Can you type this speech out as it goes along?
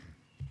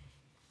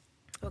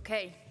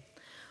Okay,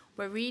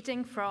 we're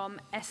reading from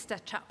Esther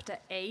chapter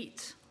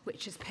 8,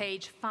 which is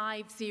page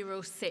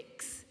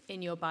 506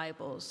 in your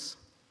Bibles.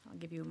 I'll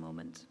give you a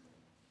moment.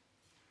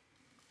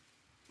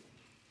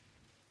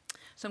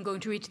 So I'm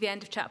going to read to the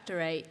end of chapter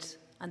 8,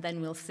 and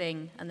then we'll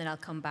sing, and then I'll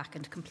come back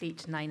and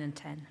complete 9 and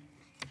 10.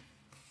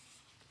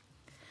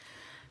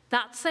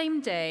 That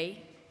same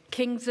day,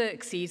 King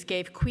Xerxes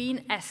gave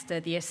Queen Esther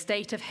the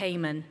estate of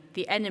Haman,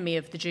 the enemy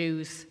of the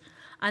Jews,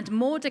 and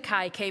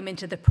Mordecai came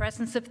into the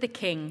presence of the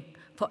king,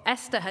 for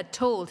Esther had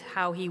told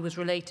how he was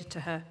related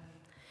to her.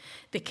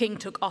 The king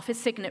took off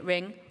his signet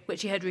ring,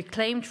 which he had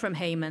reclaimed from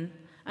Haman,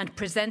 and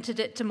presented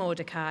it to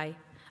Mordecai,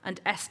 and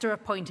Esther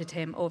appointed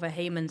him over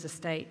Haman's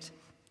estate.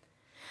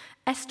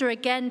 Esther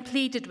again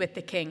pleaded with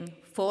the king,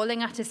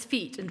 falling at his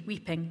feet and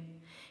weeping.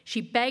 She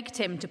begged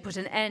him to put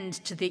an end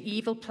to the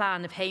evil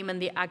plan of Haman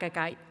the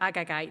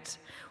Agagite,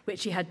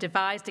 which he had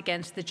devised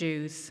against the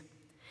Jews.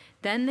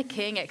 Then the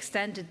king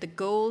extended the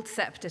gold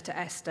scepter to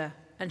Esther,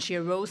 and she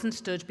arose and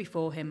stood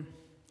before him.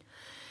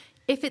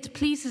 "If it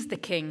pleases the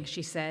king,"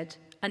 she said,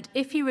 "and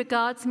if he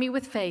regards me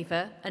with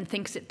favor and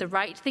thinks it the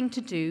right thing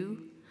to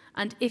do,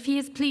 and if he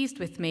is pleased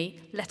with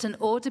me, let an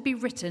order be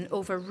written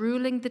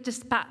overruling the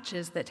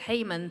dispatches that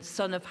Haman,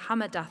 son of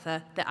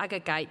Hammedatha the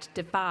Agagite,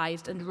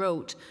 devised and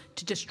wrote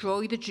to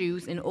destroy the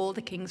Jews in all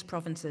the king's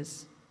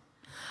provinces.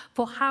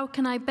 For how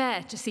can I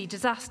bear to see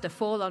disaster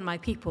fall on my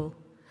people?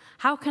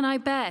 How can I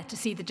bear to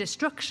see the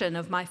destruction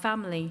of my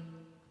family?"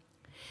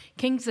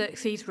 King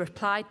Xerxes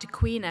replied to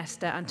Queen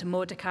Esther and to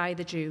Mordecai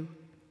the Jew,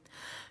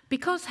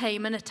 "Because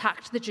Haman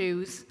attacked the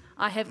Jews,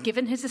 I have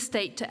given his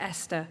estate to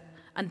Esther,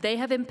 and they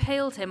have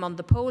impaled him on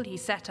the pole he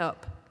set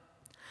up.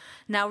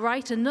 Now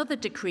write another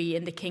decree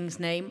in the king's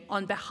name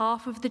on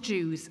behalf of the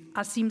Jews,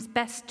 as seems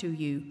best to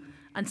you,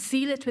 and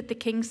seal it with the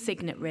king's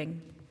signet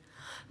ring.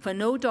 For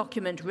no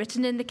document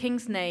written in the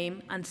king's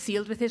name and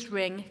sealed with his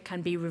ring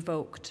can be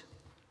revoked."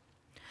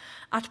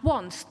 At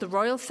once the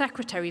royal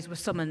secretaries were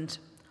summoned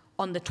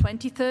on the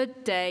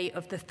 23rd day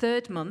of the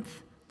 3rd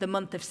month, the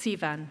month of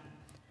Sivan.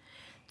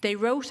 They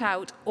wrote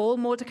out all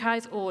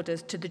Mordecai's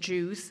orders to the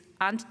Jews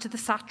and to the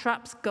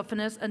satraps,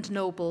 governors, and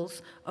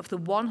nobles of the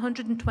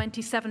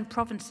 127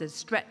 provinces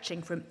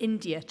stretching from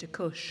India to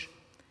Cush.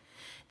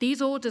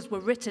 These orders were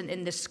written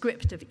in the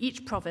script of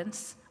each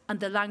province and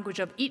the language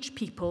of each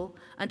people,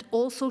 and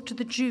also to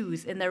the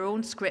Jews in their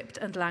own script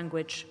and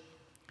language.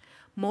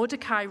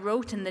 Mordecai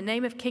wrote in the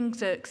name of King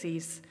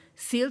Xerxes,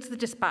 sealed the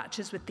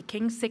dispatches with the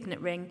king's signet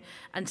ring,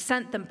 and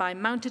sent them by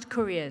mounted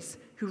couriers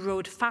who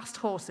rode fast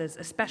horses,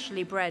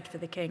 especially bred for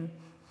the king.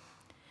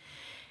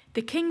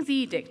 The king's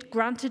edict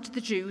granted the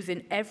Jews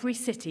in every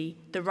city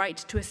the right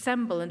to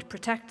assemble and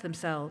protect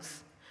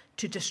themselves,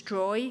 to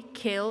destroy,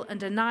 kill,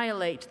 and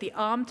annihilate the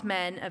armed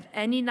men of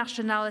any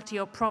nationality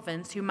or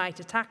province who might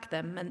attack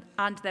them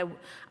and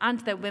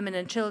their women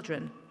and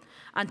children,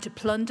 and to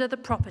plunder the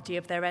property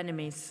of their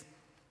enemies.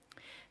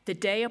 The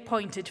day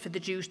appointed for the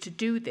Jews to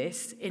do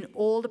this in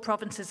all the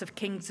provinces of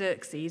King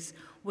Xerxes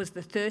was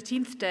the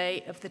 13th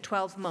day of the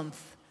 12th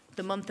month,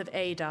 the month of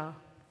Adar.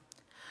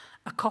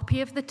 A copy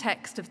of the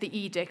text of the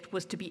edict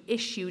was to be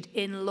issued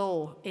in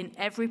law in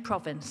every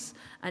province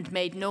and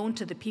made known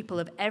to the people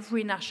of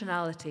every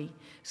nationality,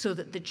 so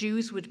that the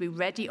Jews would be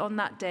ready on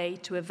that day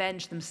to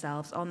avenge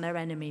themselves on their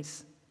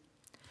enemies.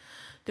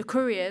 The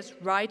couriers,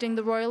 riding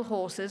the royal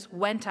horses,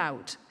 went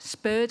out,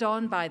 spurred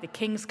on by the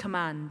king's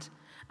command,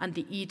 and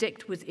the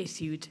edict was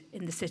issued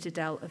in the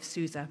citadel of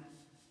Susa.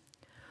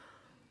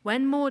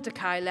 When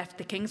Mordecai left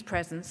the king's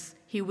presence,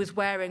 he was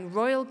wearing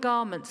royal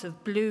garments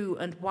of blue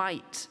and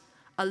white,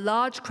 a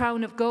large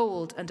crown of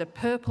gold, and a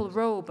purple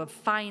robe of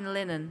fine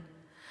linen.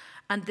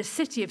 And the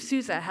city of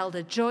Susa held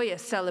a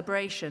joyous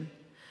celebration.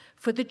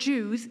 For the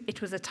Jews,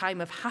 it was a time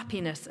of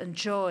happiness and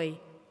joy,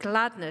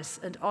 gladness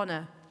and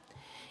honor.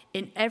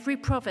 In every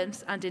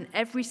province and in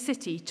every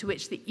city to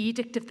which the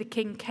edict of the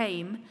king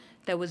came,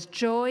 there was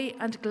joy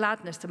and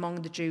gladness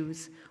among the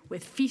Jews,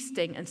 with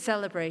feasting and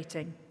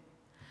celebrating.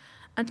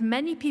 And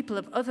many people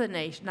of other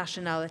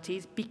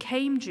nationalities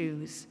became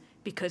Jews,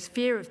 because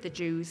fear of the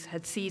Jews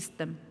had seized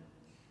them.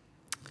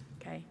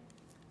 Okay,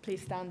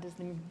 please stand as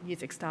the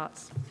music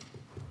starts.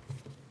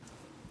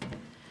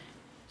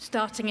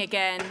 Starting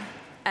again,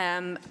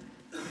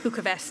 Book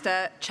of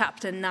Esther,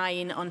 chapter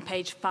 9, on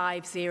page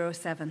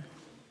 507.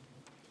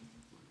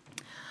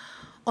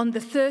 On the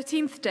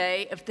 13th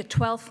day of the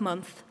 12th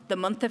month, the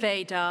month of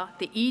Adar,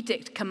 the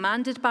edict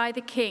commanded by the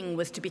king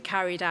was to be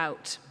carried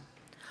out.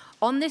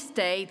 On this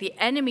day, the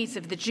enemies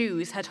of the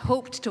Jews had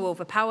hoped to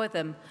overpower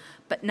them,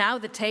 but now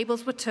the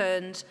tables were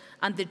turned,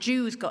 and the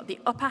Jews got the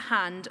upper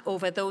hand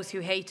over those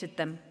who hated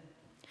them.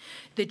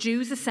 The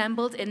Jews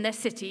assembled in their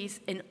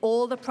cities in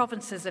all the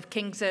provinces of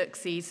King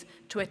Xerxes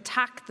to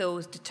attack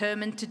those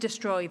determined to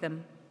destroy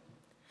them.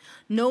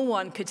 No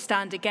one could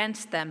stand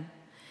against them,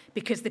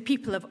 because the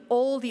people of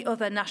all the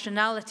other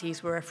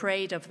nationalities were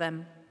afraid of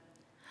them.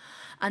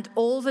 And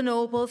all the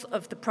nobles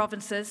of the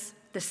provinces,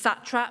 the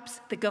satraps,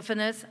 the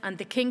governors, and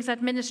the king's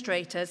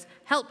administrators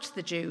helped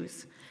the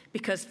Jews,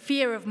 because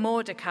fear of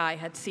Mordecai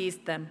had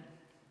seized them.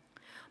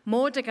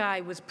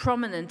 Mordecai was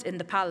prominent in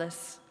the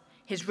palace.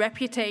 His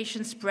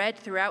reputation spread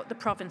throughout the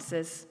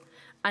provinces,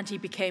 and he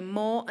became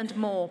more and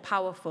more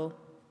powerful.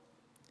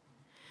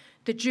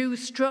 The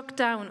Jews struck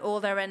down all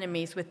their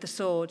enemies with the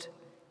sword,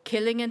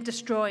 killing and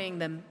destroying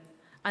them,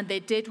 and they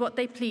did what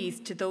they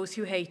pleased to those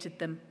who hated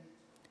them.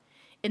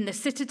 In the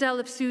citadel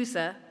of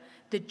Susa,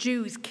 the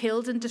Jews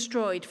killed and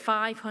destroyed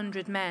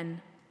 500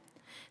 men.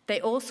 They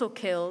also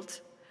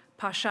killed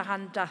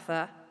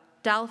Parshandatha,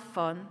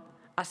 Dalphon,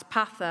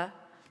 Aspatha,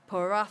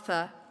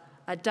 Poratha,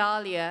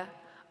 Adalia,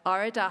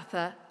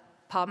 Aridatha,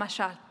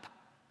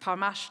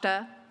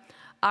 Parmashta,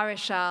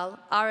 Arishal,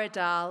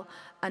 Aridal,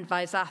 and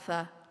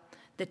Visatha,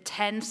 the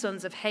 10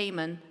 sons of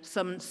Haman,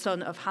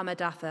 son of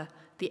Hammedatha,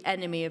 the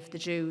enemy of the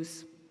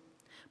Jews.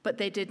 But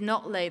they did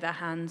not lay their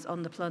hands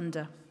on the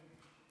plunder.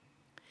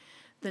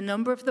 The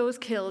number of those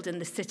killed in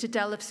the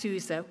citadel of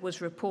Susa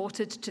was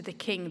reported to the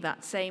king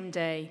that same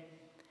day.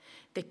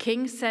 The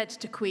king said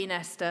to Queen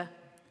Esther,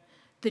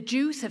 "The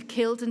Jews have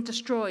killed and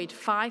destroyed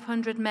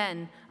 500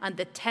 men and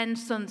the 10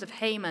 sons of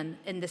Haman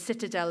in the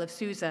citadel of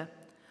Susa.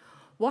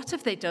 What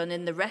have they done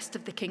in the rest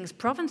of the king's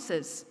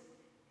provinces?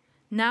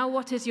 Now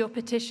what is your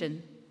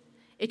petition?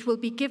 It will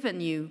be given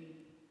you.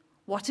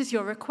 What is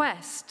your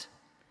request?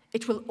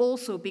 It will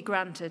also be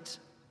granted."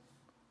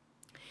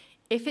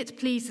 "If it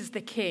pleases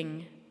the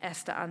king,"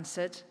 Esther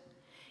answered,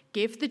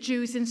 "give the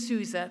Jews in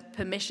Susa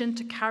permission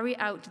to carry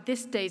out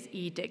this day's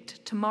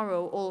edict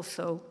tomorrow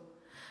also,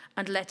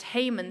 and let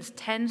Haman's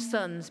 10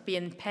 sons be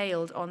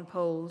impaled on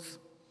poles."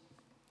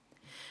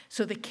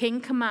 So the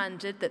king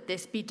commanded that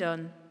this be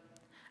done.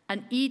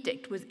 An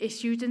edict was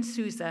issued in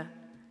Susa,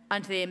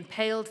 and they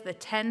impaled the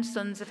 10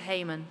 sons of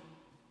Haman.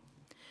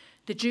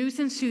 The Jews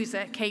in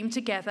Susa came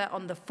together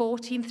on the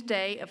 14th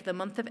day of the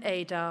month of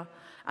Adar,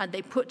 and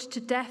they put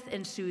to death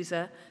in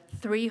Susa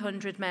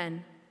 300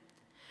 men.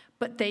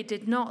 But they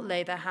did not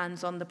lay their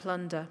hands on the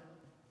plunder.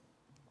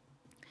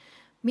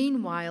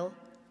 Meanwhile,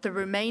 the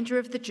remainder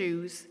of the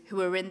Jews who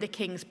were in the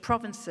king's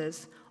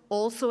provinces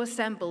also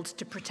assembled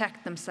to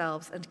protect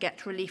themselves and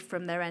get relief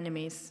from their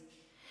enemies.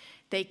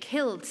 They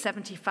killed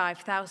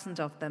 75,000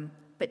 of them,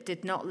 but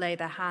did not lay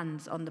their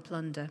hands on the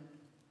plunder.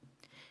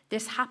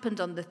 This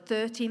happened on the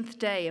 13th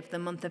day of the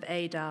month of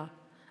Adar,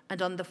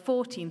 and on the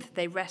 14th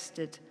they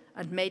rested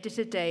and made it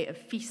a day of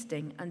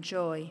feasting and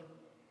joy.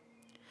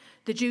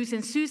 The Jews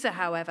in Susa,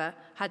 however,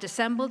 had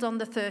assembled on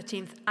the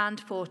 13th and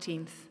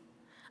 14th,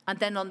 and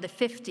then on the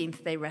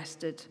 15th they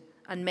rested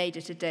and made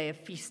it a day of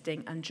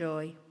feasting and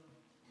joy.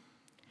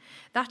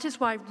 That is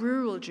why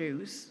rural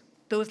Jews,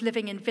 those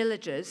living in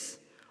villages,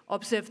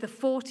 observe the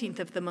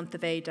 14th of the month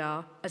of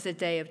Adar as a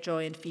day of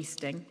joy and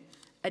feasting,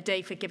 a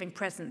day for giving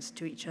presents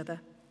to each other.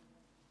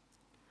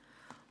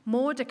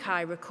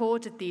 Mordecai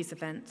recorded these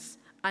events,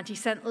 and he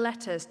sent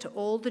letters to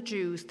all the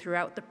Jews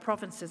throughout the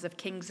provinces of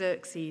King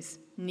Xerxes,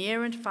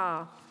 near and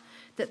far,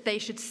 that they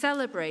should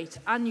celebrate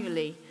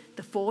annually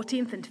the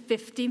 14th and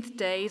 15th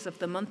days of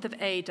the month of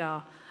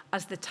Adar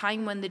as the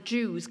time when the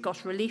Jews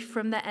got relief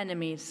from their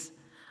enemies,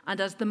 and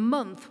as the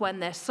month when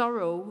their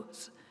sorrow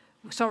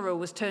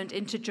was turned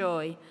into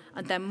joy,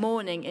 and their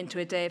mourning into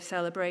a day of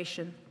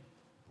celebration.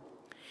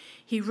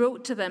 He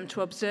wrote to them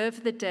to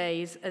observe the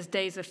days as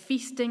days of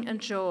feasting and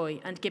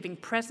joy, and giving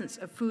presents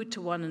of food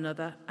to one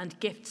another and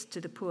gifts to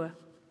the poor.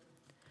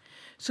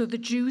 So the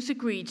Jews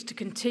agreed to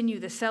continue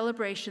the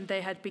celebration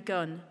they had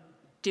begun,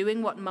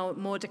 doing what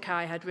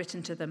Mordecai had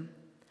written to them.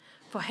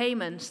 For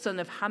Haman, son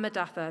of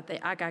Hammedatha the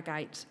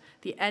Agagite,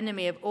 the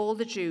enemy of all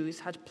the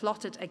Jews, had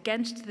plotted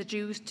against the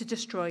Jews to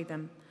destroy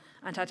them,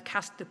 and had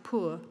cast the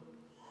poor,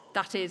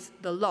 that is,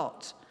 the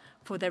lot,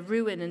 for their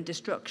ruin and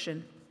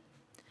destruction.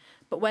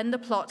 But when the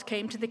plot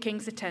came to the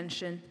king's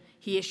attention,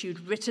 he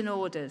issued written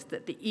orders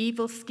that the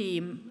evil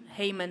scheme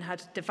Haman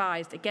had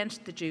devised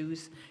against the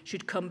Jews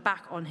should come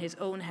back on his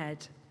own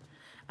head,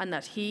 and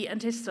that he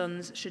and his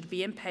sons should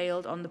be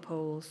impaled on the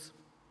poles.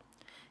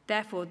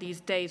 Therefore, these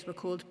days were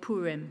called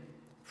Purim,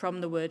 from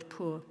the word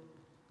pur.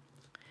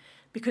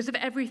 Because of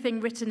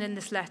everything written in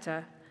this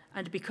letter,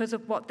 and because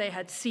of what they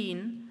had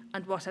seen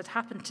and what had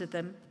happened to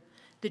them,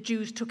 the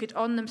Jews took it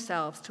on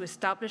themselves to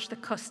establish the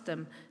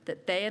custom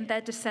that they and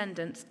their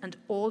descendants and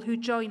all who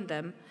joined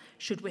them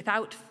should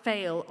without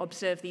fail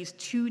observe these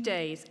 2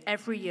 days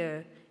every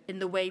year in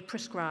the way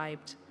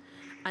prescribed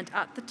and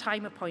at the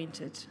time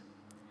appointed.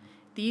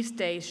 These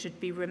days should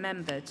be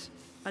remembered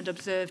and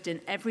observed in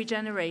every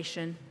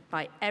generation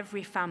by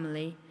every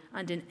family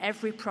and in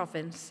every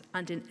province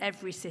and in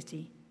every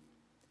city.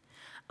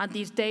 And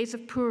these days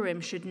of Purim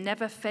should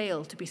never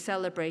fail to be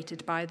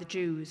celebrated by the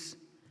Jews,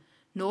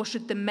 nor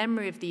should the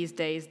memory of these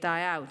days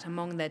die out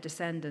among their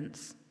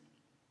descendants.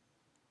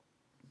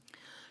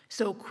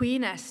 So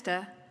Queen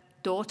Esther,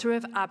 daughter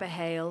of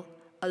Abihail,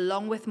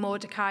 along with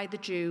Mordecai the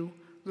Jew,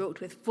 wrote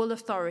with full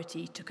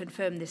authority to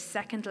confirm this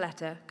second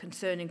letter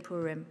concerning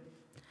Purim.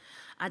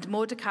 And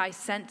Mordecai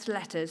sent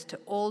letters to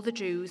all the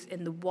Jews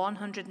in the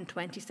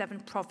 127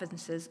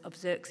 provinces of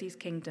Xerxes'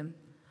 kingdom,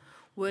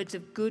 words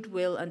of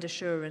goodwill and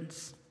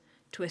assurance,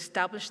 to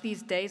establish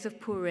these days of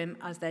Purim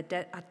as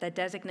at their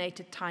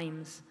designated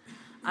times,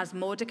 as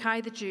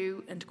Mordecai the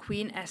Jew and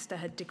Queen Esther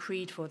had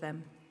decreed for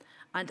them,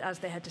 and as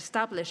they had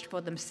established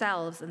for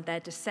themselves and their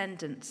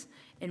descendants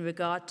in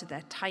regard to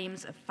their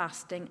times of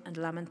fasting and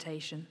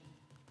lamentation.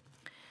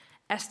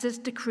 Esther's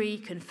decree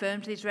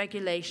confirmed these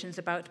regulations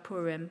about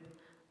Purim,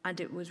 and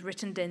it was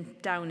written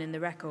down in the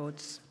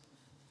records.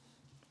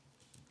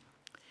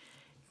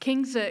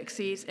 King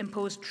Xerxes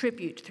imposed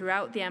tribute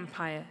throughout the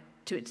empire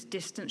to its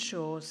distant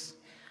shores,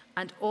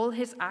 and all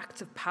his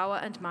acts of power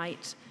and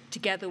might,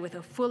 together with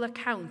a full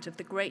account of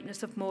the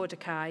greatness of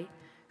Mordecai,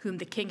 whom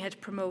the king had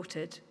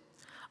promoted,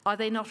 are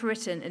they not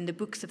written in the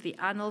books of the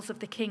annals of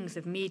the kings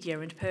of Media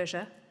and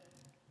Persia?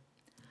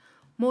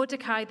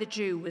 Mordecai the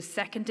Jew was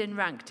second in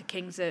rank to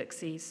King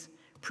Xerxes,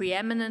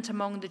 preeminent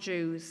among the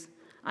Jews,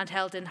 and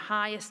held in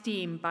high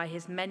esteem by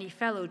his many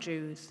fellow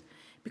Jews,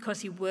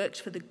 because he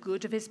worked for the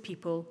good of his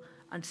people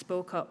and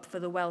spoke up for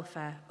the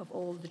welfare of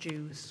all the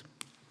Jews.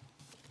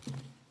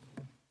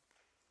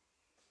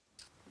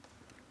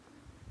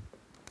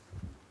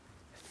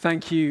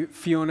 Thank you,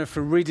 Fiona,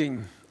 for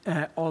reading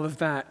all of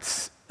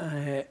that.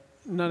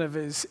 None of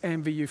us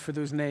envy you for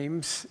those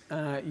names.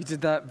 You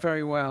did that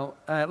very well.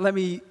 Let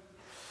me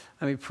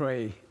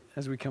pray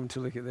as we come to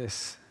look at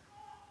this.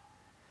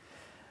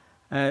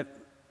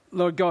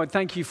 Lord God,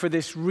 thank you for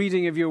this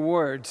reading of your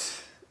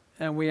words,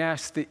 and we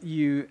ask that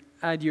you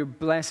add your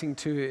blessing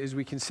to it as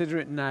we consider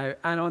it now.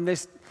 And on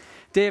this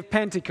day of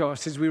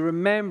Pentecost, as we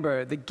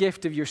remember the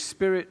gift of your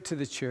Spirit to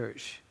the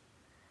church,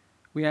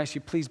 we ask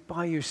you, please,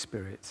 by your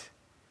Spirit,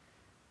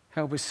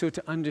 help us so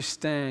to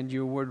understand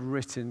your word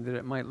written that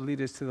it might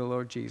lead us to the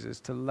Lord Jesus,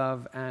 to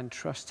love and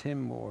trust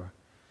him more.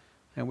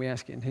 And we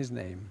ask it in his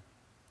name.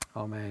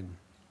 Amen.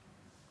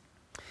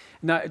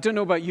 Now, I don't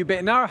know about you, but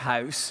in our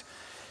house,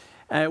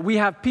 we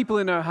have people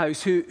in our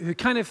house who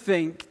kind of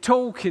think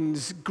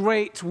Tolkien's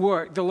great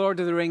work, The Lord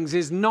of the Rings,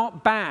 is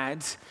not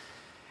bad,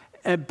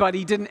 but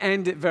he didn't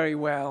end it very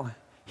well.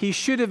 He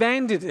should have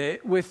ended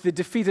it with the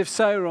defeat of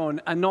Sauron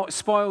and not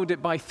spoiled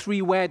it by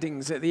 3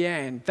 weddings at the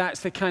end.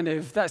 That's the kind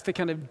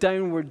of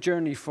downward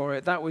journey for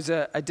it. That was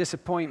a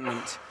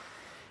disappointment.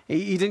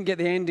 He didn't get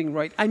the ending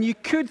right. And you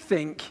could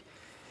think,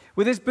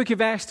 with this book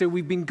of Esther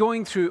we've been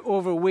going through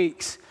over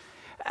weeks,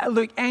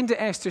 look, end at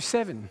Esther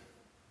 7.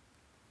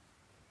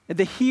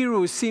 The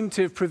heroes seem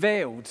to have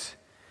prevailed.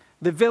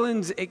 The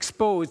villains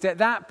exposed. At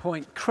that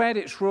point,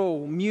 credits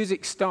roll,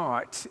 music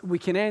starts. We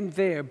can end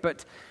there,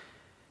 but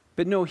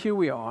no, here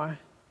we are,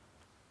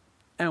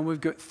 and we've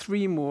got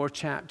 3 more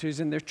chapters,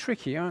 and they're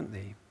tricky, aren't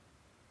they?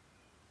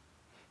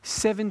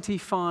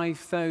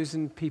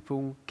 75,000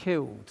 people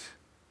killed,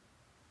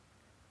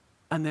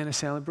 and then a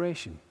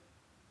celebration.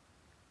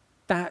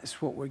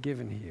 That's what we're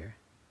given here.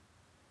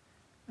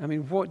 I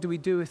mean, what do we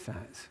do with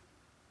that?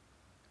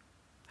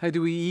 How do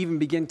we even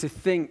begin to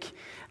think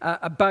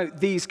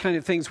about these kind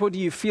of things? What do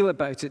you feel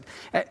about it?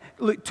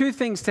 Look, 2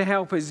 things to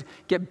help us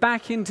get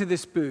back into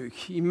this book.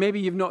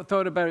 Maybe you've not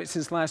thought about it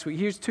since last week.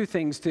 Here's 2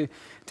 things to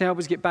help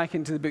us get back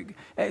into the book.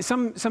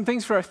 Some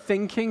things for our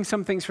thinking,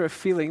 some things for our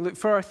feeling. Look,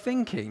 for our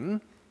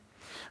thinking,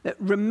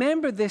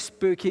 remember this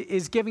book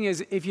is giving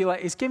us, if you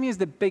like, it's giving us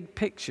the big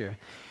picture.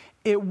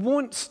 It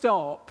won't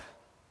stop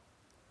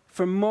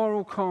for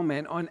moral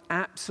comment on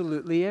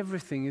absolutely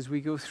everything as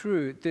we go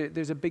through.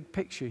 There's a big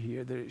picture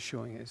here that it's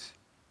showing us.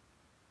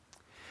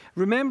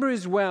 Remember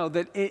as well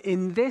that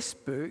in this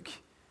book,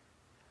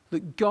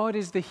 look, God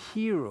is the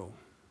hero.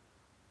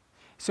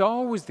 It's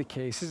always the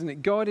case, isn't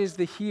it? God is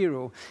the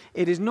hero.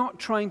 It is not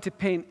trying to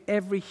paint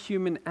every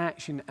human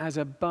action as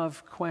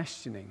above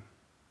questioning.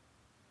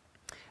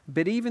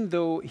 But even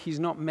though he's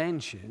not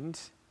mentioned,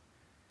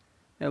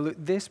 now look,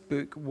 this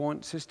book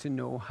wants us to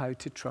know how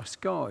to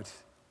trust God.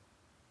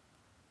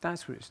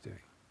 That's what it's doing.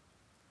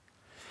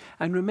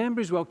 And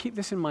remember as well, keep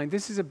this in mind,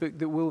 this is a book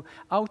that will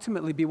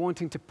ultimately be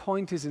wanting to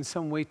point us in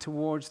some way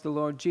towards the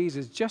Lord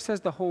Jesus, just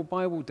as the whole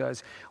Bible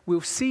does.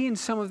 We'll see in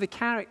some of the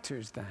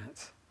characters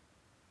that,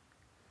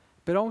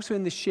 but also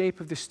in the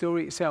shape of the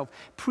story itself.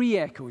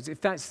 Pre-echoes,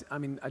 if that's, I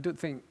don't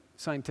think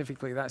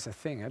scientifically that's a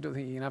thing. I don't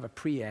think you can have a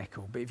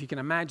pre-echo, but if you can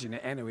imagine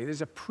it anyway,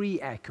 there's a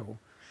pre-echo,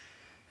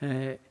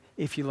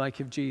 if you like,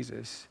 of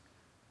Jesus.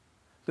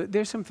 Look,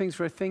 there's some things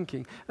for our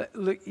thinking.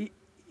 Look,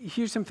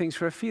 here's some things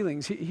for our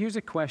feelings. Here's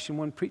a question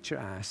one preacher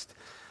asked.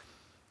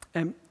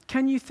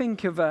 Can you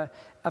think of a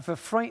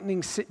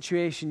frightening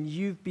situation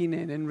you've been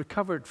in and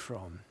recovered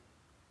from?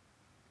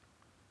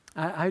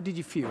 How did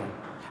you feel?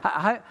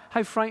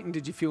 How frightened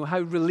did you feel?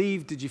 How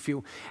relieved did you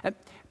feel?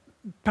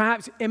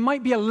 Perhaps it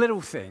might be a little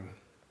thing.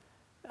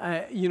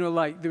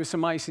 Like there was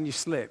some ice and you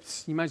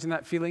slipped. Can you imagine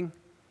that feeling?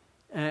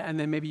 And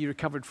then maybe you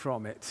recovered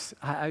from it.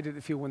 How did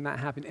it feel when that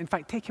happened? In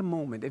fact, take a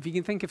moment. If you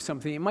can think of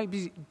something, it might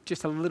be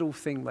just a little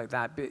thing like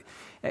that,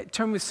 but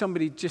turn with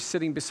somebody just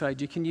sitting beside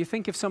you. Can you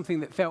think of something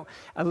that felt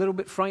a little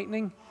bit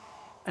frightening?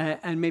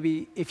 And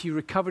maybe if you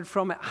recovered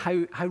from it,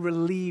 how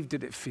relieved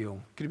did it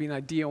feel? Could have been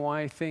a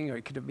DIY thing, or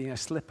it could have been a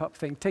slip-up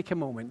thing. Take a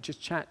moment.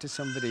 Just chat to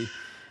somebody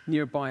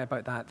nearby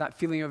about that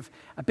feeling of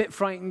a bit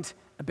frightened,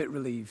 a bit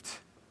relieved.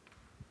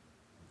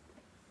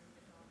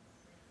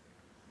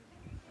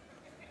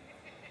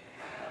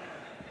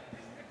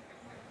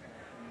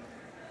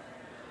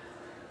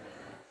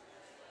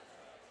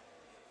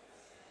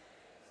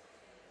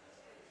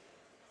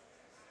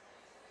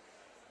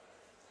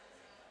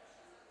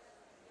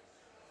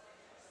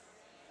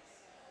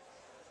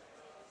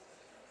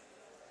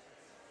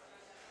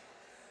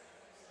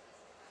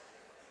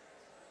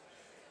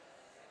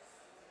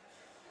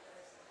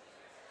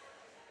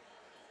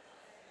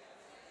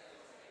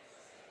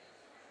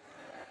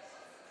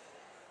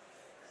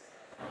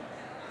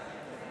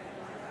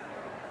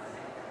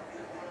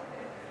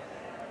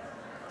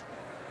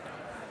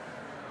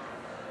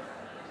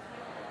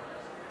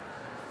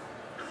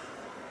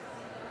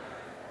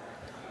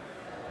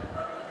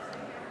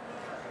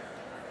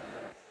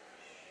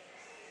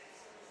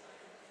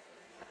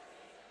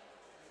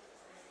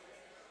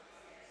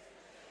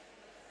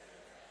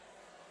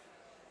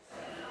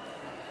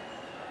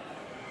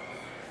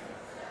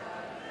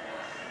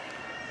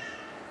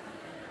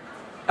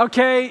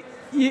 Okay,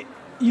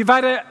 you've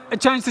had a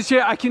chance to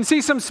share. I can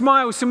see some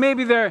smiles, so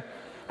maybe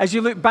as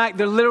you look back,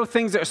 there are little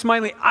things that are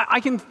smiling. I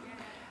can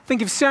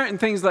think of certain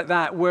things like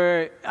that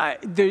where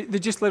they're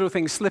just little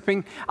things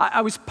slipping.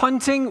 I was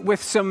punting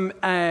with some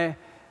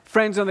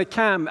friends on the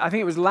cam. I think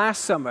it was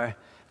last summer.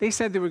 They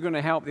said they were going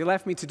to help. They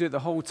left me to do it the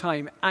whole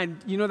time.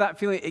 And you know that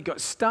feeling? It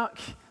got stuck,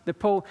 the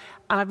pole.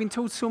 And I've been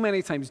told so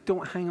many times,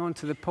 don't hang on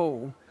to the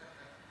pole.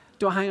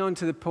 Don't hang on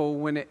to the pole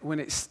when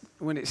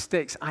it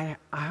sticks. I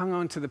hung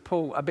on to the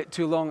pole a bit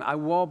too long. I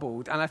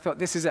wobbled, and I thought,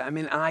 this is it.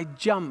 And I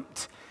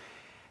jumped,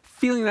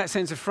 feeling that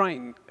sense of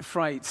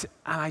fright,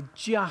 and I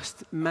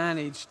just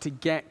managed to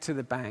get to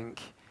the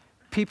bank.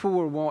 People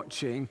were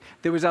watching.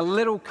 There was a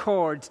little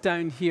cord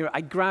down here.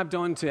 I grabbed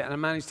onto it, and I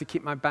managed to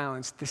keep my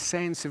balance. The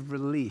sense of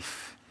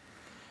relief.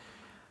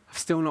 I've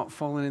still not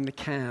fallen in the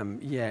cam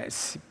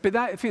yet. But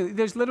that feeling,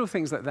 there's little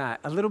things like that.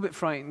 A little bit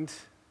frightened,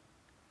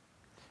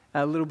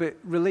 a little bit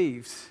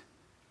relieved.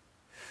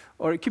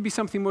 Or it could be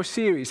something more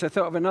serious. I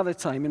thought of another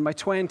time. In my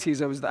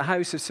 20s, I was at the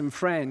house of some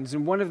friends,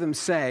 and one of them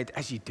said,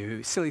 as you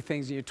do, silly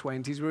things in your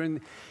 20s, we're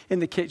in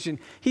the kitchen.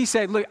 He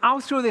said, look, I'll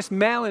throw this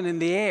melon in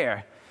the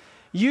air.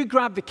 You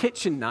grab the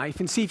kitchen knife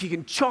and see if you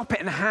can chop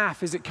it in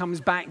half as it comes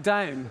back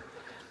down.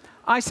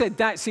 I said,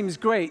 that seems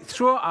great.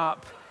 Throw it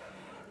up.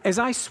 As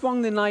I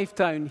swung the knife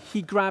down,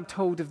 he grabbed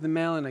hold of the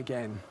melon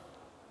again.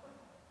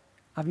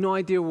 I've no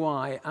idea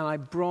why, and I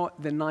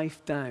brought the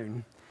knife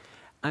down.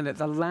 And at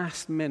the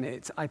last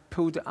minute, I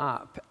pulled it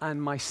up,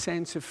 and my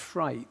sense of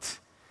fright,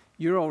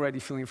 you're already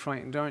feeling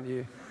frightened, aren't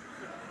you?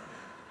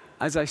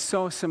 As I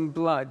saw some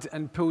blood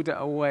and pulled it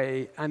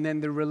away, and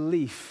then the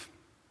relief,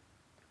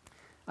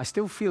 I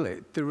still feel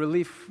it, the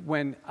relief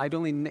when I'd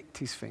only nicked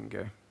his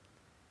finger.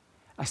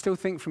 I still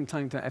think from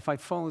time to time, if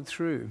I'd followed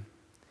through,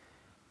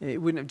 it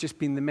wouldn't have just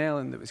been the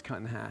melon that was cut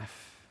in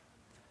half.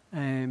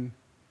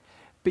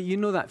 But you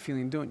know that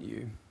feeling, don't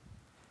you?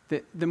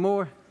 The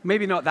more,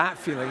 maybe not that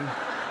feeling.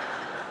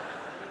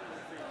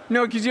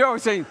 No, because you're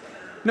always saying,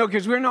 no,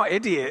 because we're not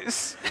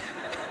idiots.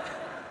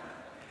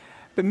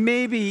 But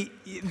maybe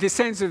the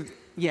sense of,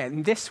 yeah,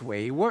 in this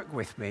way, work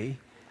with me.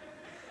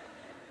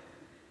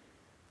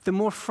 The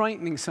more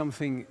frightening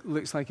something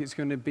looks like it's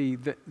going to be,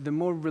 the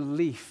more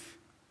relief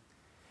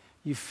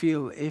you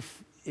feel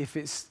if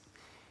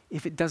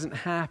it doesn't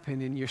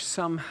happen and you're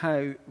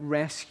somehow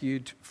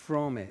rescued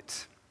from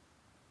it.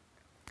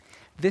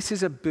 This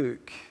is a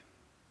book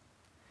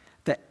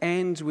that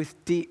ends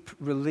with deep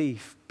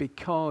relief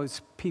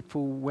because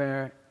people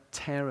were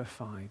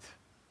terrified.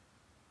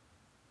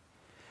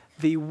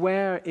 They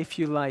were, if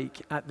you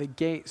like, at the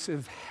gates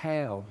of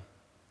hell,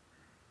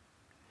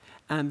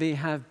 and they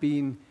have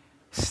been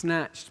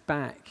snatched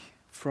back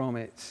from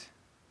it.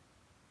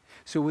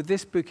 So with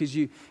this book, as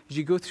you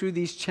go through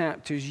these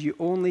chapters, you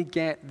only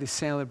get the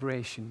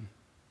celebration.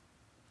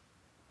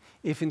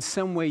 If in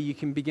some way you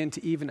can begin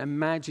to even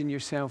imagine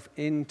yourself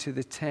into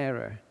the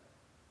terror.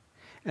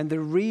 And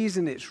the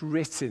reason it's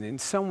written, in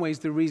some ways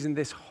the reason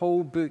this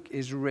whole book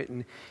is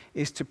written,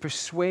 is to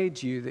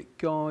persuade you that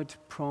God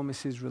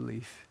promises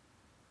relief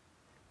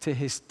to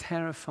his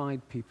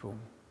terrified people.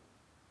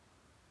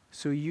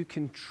 So you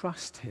can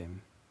trust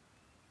him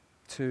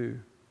too.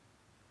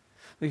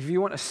 If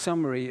you want a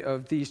summary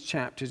of these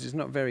chapters, it's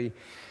not a very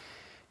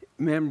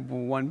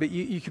memorable one, but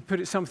you could put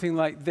it something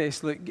like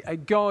this. Look,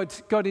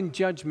 God in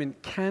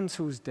judgment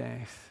cancels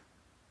death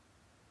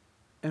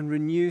and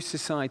renews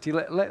society.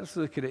 Let's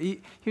look at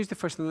it. Here's the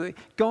first thing.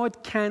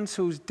 God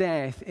cancels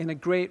death in a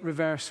great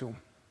reversal.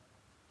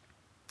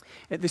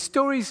 The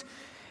story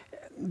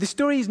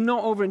is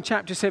not over in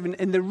chapter 7,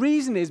 and the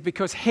reason is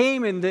because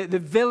Haman, the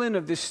villain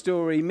of this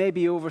story, may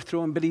be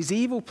overthrown, but his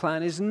evil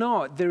plan is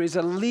not. There is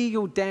a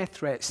legal death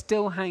threat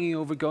still hanging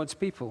over God's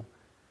people.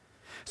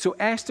 So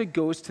Esther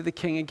goes to the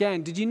king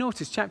again. Did you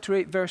notice, chapter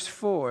 8, verse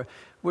 4,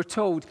 we're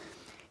told,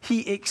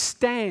 he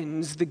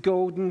extends the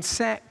golden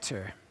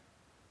scepter.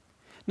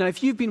 Now,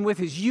 if you've been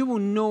with us, you will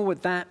know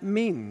what that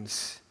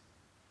means.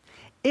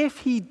 If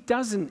he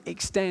doesn't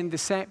extend the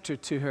scepter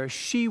to her,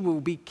 she will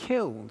be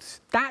killed.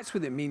 That's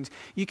what it means.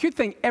 You could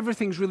think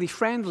everything's really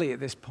friendly at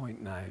this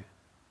point now.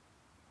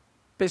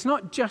 But it's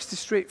not just as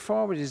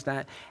straightforward as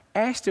that.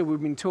 Esther,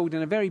 we've been told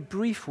in a very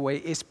brief way,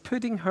 is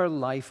putting her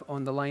life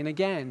on the line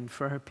again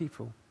for her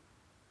people.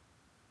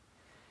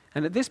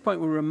 And at this point,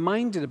 we're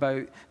reminded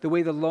about the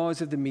way the laws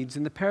of the Medes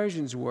and the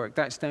Persians work.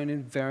 That's down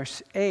in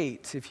verse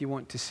 8, if you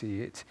want to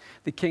see it.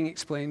 The king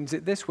explains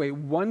it this way.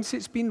 Once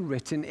it's been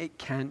written, it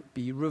can't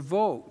be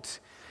revoked.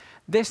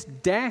 This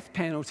death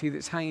penalty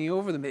that's hanging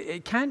over them,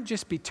 it can't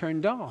just be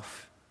turned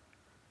off.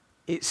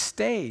 It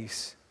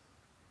stays.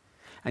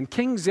 And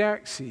King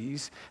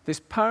Xerxes,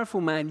 this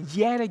powerful man,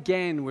 yet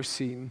again we're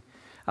seeing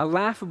a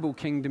laughable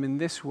kingdom in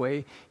this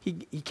way. He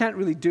can't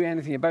really do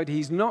anything about it.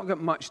 He's not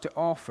got much to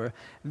offer.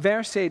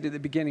 Verse 8 at the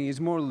beginning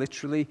is more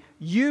literally,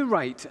 you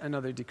write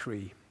another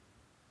decree.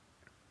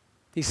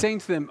 He's saying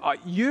to them,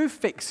 you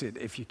fix it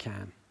if you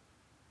can.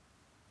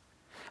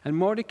 And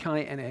Mordecai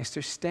and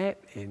Esther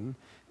step in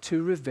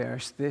to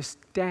reverse this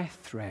death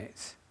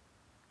threat.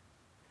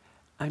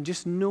 And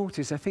just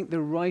notice, I think the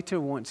writer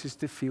wants us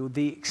to feel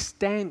the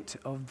extent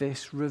of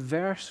this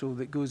reversal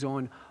that goes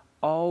on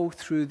all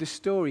through the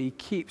story. He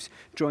keeps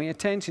drawing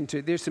attention to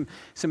it. There's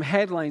some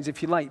headlines,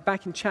 if you like.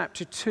 Back in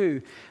chapter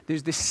 2,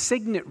 there's the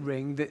signet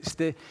ring that's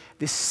the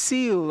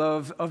seal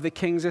of the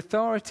king's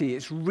authority.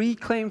 It's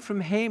reclaimed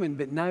from Haman,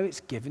 but now it's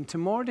given to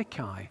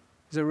Mordecai.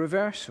 There's a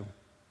reversal.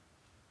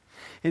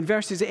 In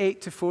verses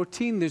 8 to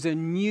 14, there's a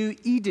new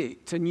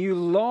edict, a new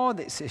law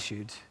that's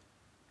issued.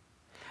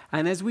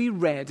 And as we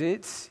read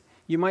it,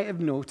 you might have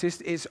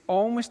noticed it's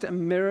almost a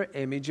mirror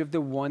image of the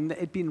one that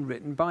had been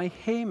written by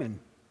Haman.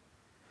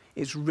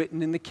 It's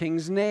written in the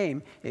king's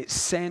name. It's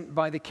sent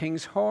by the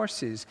king's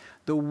horses.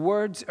 The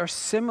words are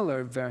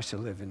similar, verse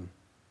 11.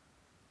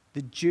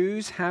 The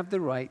Jews have the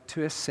right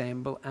to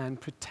assemble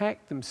and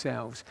protect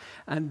themselves.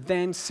 And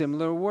then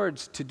similar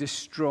words, to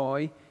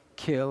destroy,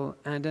 kill,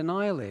 and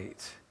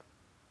annihilate.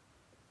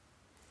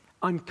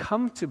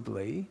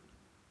 Uncomfortably,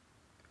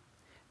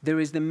 there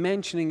is the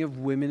mentioning of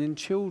women and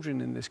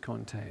children in this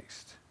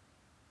context.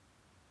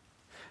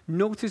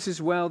 Notice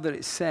as well that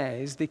it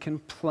says they can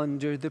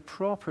plunder the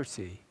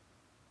property.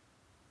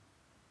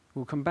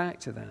 We'll come back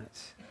to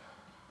that.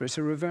 But it's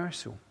a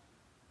reversal.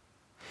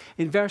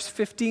 In verse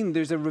 15,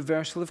 there's a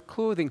reversal of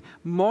clothing.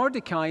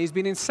 Mordecai has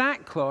been in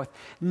sackcloth.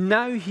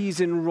 Now he's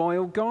in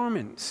royal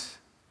garments.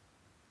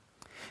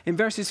 In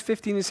verses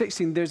 15 and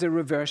 16, there's a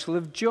reversal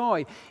of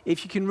joy.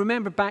 If you can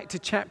remember back to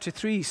chapter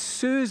 3,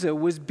 Susa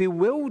was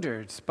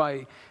bewildered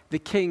by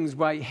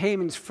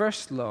Haman's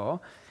first law.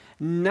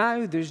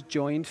 Now there's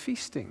joy and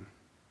feasting.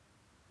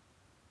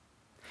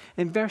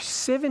 In verse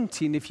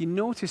 17, if you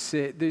notice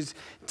it, there's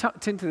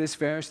tucked into this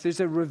verse, there's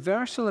a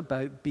reversal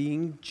about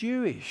being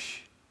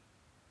Jewish.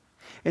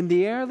 In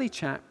the early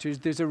chapters,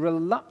 there's a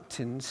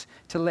reluctance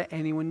to let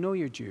anyone know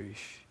you're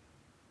Jewish.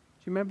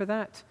 Do you remember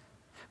that?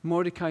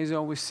 Mordecai is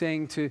always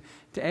saying to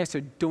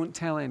Esther, don't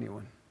tell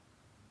anyone.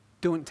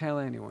 Don't tell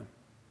anyone.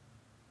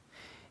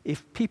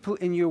 If people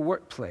in your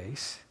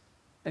workplace,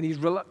 and he's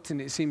reluctant,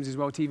 it seems as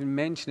well, to even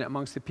mention it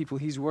amongst the people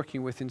he's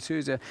working with in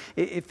Susa,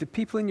 if the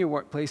people in your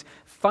workplace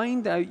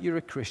find out you're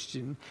a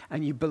Christian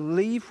and you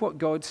believe what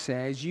God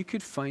says, you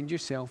could find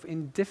yourself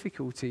in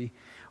difficulty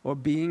or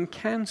being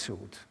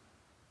cancelled.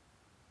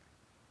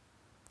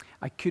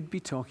 I could be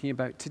talking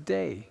about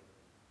today.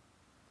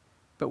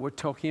 But we're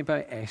talking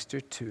about Esther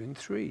 2 and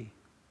 3.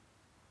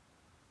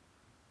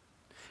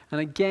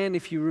 And again,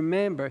 if you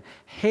remember,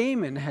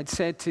 Haman had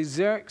said to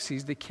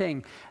Xerxes, the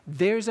king,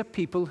 there's a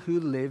people who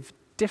live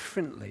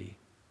differently.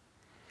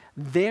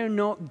 They're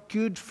not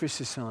good for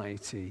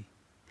society.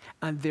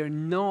 And they're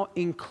not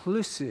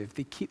inclusive.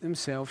 They keep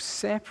themselves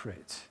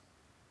separate.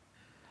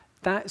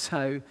 That's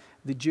how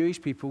the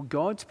Jewish people,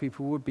 God's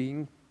people, were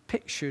being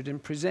pictured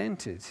and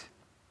presented.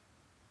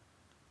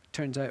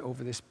 Turns out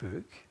over this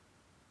book,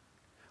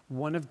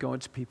 one of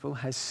God's people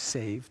has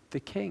saved the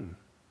king.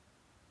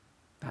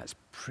 That's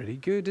pretty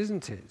good,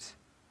 isn't it?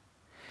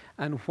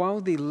 And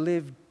while they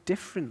live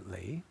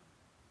differently,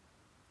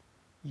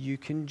 you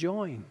can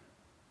join.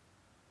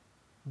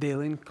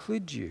 They'll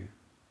include you.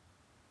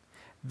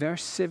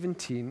 Verse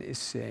 17 is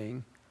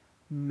saying,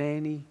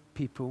 many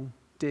people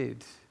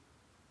did.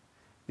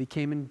 They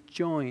came and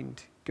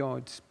joined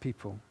God's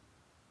people.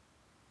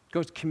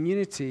 God's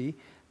community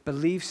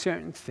believes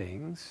certain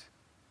things.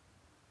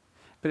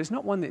 But it's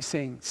not one that's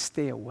saying,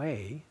 stay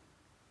away.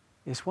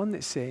 It's one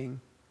that's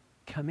saying,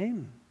 come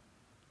in,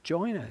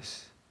 join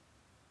us.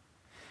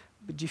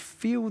 But do you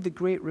feel the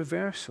great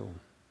reversal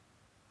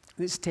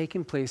that's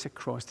taking place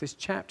across this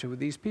chapter with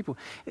these people?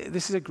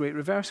 This is a great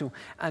reversal.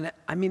 And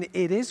I mean,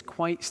 it is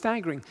quite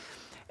staggering.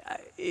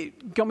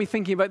 It got me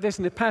thinking about this.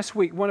 In the past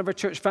week, one of our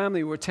church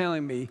family were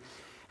telling me,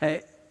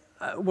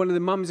 one of the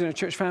mums in our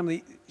church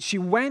family, she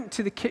went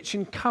to the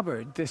kitchen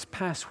cupboard this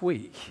past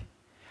week,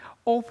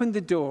 opened the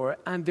door,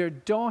 and their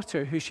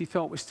daughter, who she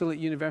thought was still at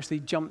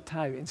university, jumped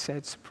out and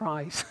said,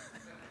 surprise.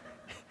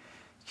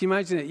 Can you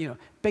imagine it?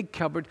 Big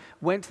cupboard,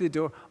 went to the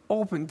door,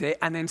 opened it,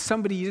 and then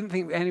somebody, you didn't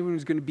think anyone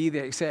was going to be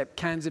there except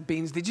cans of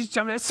beans. They just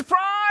jumped out, surprise,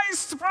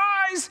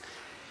 surprise.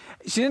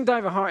 She didn't die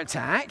of a heart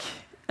attack,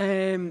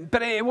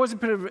 but it was a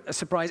bit of a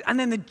surprise. And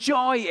then the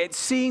joy at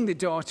seeing the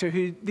daughter,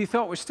 who they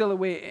thought was still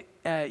away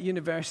at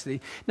university.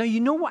 Now, you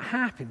know what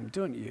happened,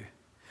 don't you?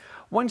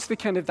 Once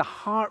the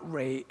heart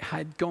rate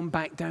had gone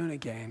back down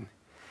again,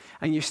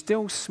 and you're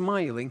still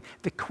smiling,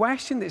 the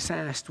question that's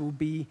asked will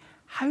be,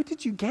 how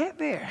did you get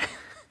there?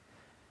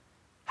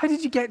 How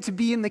did you get to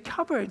be in the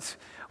cupboards?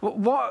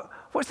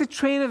 What's the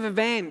train of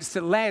events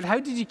that led? How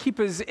did you keep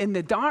us in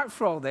the dark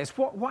for all this?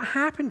 What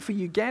happened for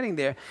you getting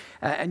there?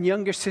 And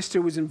younger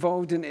sister was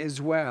involved in it as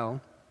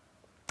well.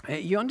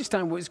 You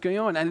understand what's going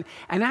on. And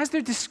as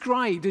they're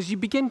described, as you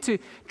begin to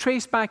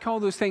trace back all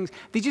those things,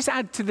 they just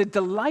add to the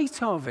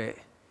delight of it.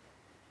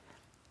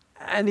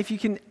 And if you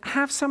can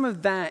have some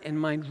of that in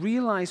mind,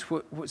 realize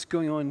what's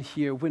going on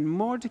here. When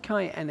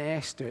Mordecai and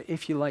Esther,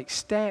 if you like,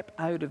 step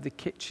out of the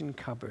kitchen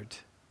cupboard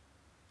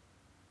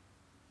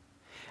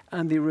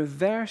and they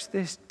reverse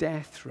this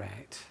death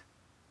threat,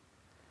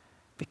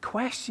 the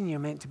question you're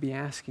meant to be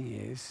asking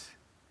is,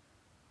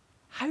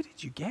 how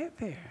did you get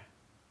there?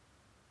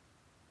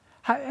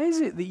 How is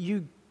it that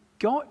you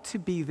got to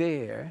be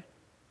there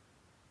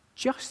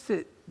just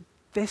at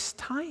this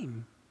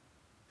time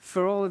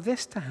for all of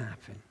this to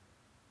happen?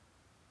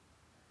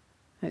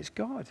 And it's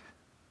God. Do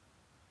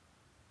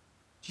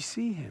you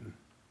see him?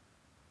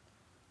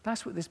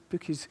 That's what this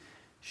book is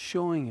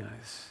showing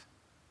us.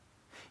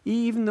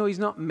 Even though he's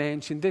not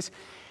mentioned, this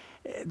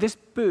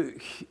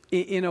book,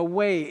 in a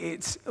way,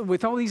 it's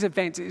with all these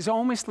events, it's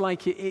almost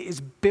like it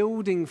is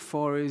building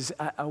for us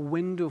a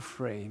window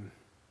frame.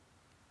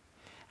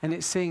 And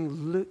it's saying,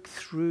 look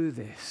through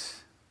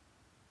this.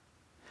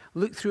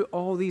 Look through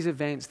all these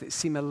events that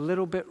seem a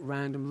little bit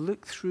random.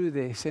 Look through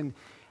this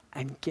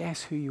and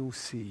guess who you'll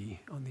see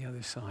on the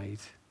other side.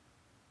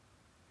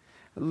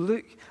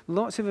 Look,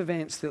 lots of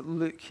events that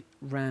look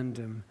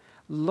random.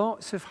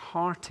 Lots of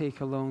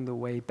heartache along the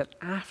way, but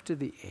after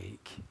the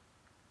ache,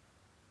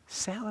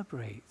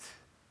 celebrate.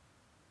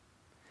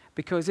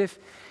 Because if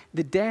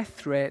the death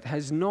threat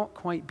has not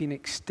quite been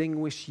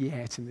extinguished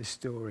yet in the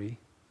story,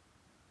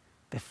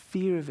 the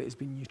fear of it has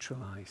been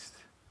neutralized.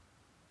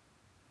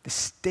 The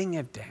sting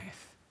of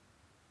death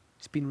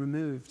has been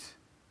removed.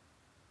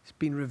 It's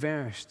been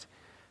reversed.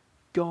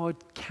 God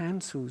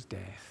cancels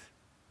death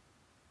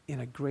in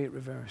a great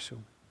reversal.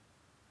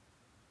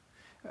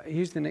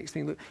 Here's the next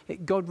thing. Look,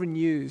 God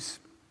renews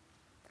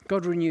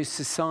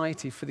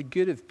society for the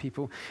good of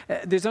people.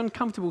 There's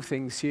uncomfortable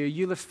things here.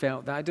 You'll have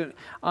felt that.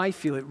 I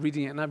feel it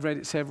reading it, and I've read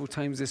it several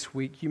times this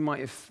week. You might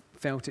have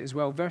felt it as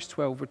well. Verse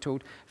 12, we're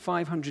told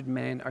 500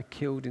 men are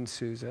killed in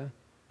Susa.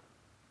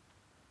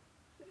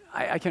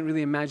 I can't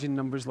really imagine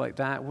numbers like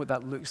that, what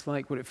that looks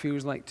like, what it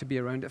feels like to be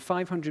around it.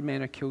 500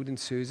 men are killed in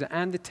Susa,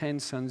 and the 10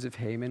 sons of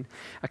Haman.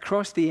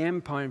 Across the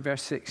empire, in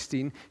verse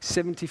 16,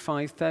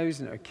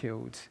 75,000 are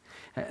killed.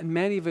 And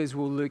many of us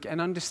will look,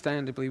 and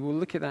understandably, will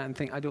look at that and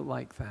think, I don't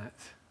like that.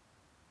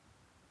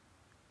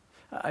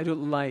 I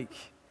don't like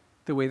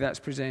the way that's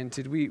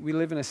presented. We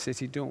live in a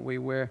city, don't we,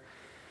 where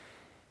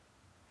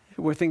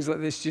things like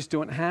this just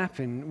don't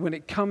happen. When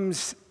it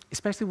comes,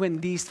 especially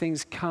when these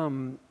things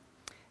come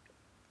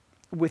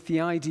with the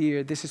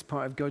idea this is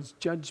part of God's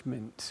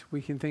judgment,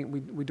 we can think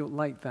we don't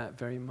like that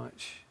very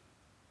much.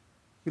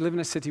 We live in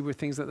a city where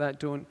things like that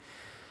don't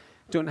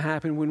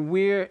happen. When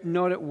we're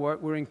not at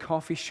work, we're in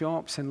coffee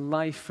shops, and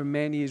life for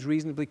many is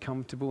reasonably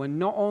comfortable. And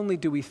not only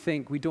do we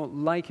think we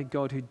don't like a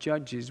God who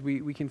judges,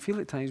 we can feel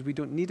at times we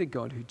don't need a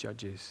God who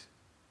judges.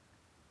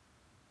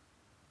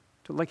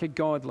 Don't like a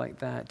God like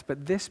that.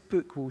 But this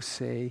book will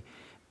say,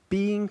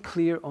 being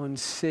clear on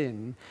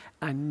sin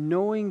and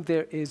knowing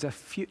there is a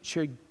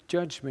future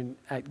judgment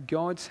at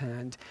God's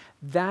hand,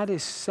 that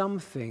is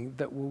something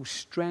that will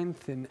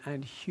strengthen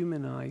and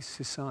humanize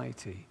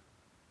society.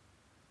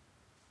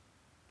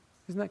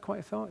 Isn't that quite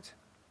a thought?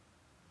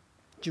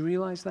 Do you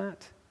realize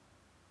that?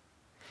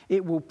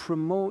 It will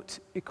promote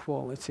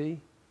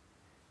equality,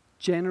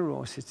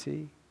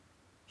 generosity,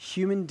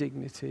 human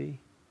dignity,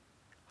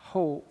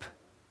 hope,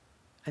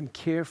 and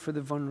care for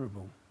the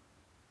vulnerable.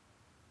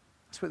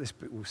 That's what this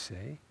book will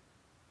say.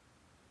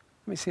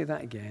 Let me say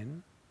that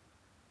again.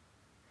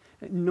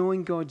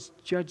 Knowing God's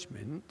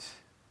judgment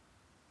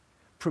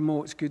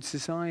promotes good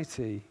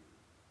society. Isn't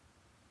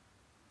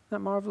that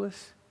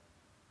marvelous?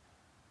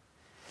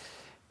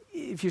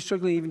 If you're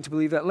struggling even to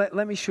believe that,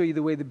 let me show you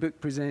the way the book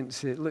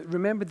presents it. Look,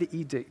 remember the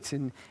edict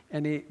in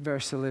 8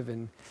 verse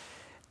 11.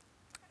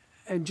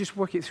 And just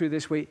work it through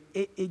this way.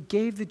 It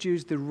gave the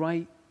Jews the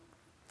right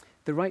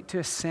to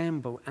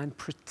assemble and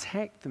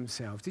protect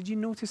themselves. Did you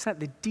notice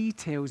that? The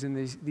details in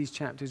these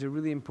chapters are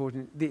really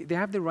important. They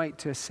have the right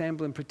to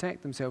assemble and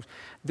protect themselves.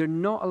 They're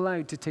not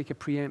allowed to take a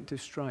preemptive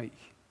strike.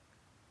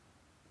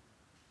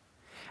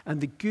 And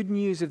the good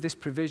news of this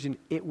provision,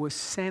 it was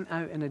sent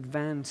out in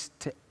advance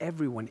to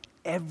everyone.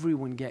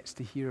 Everyone gets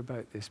to hear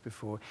about this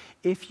before.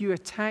 If you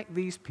attack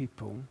these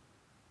people,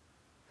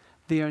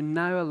 they are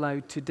now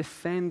allowed to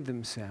defend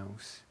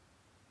themselves.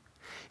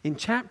 In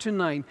chapter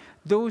 9,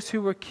 those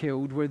who were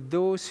killed were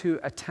those who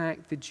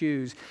attacked the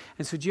Jews.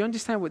 And so do you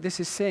understand what this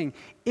is saying?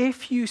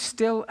 If you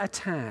still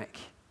attack,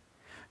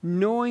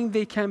 knowing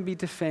they can be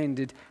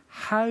defended,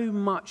 how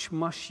much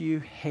must you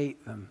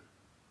hate them?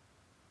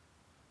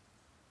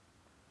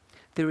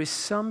 There is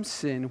some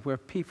sin where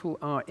people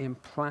are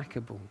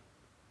implacable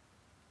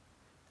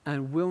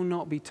and will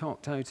not be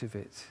talked out of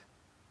it.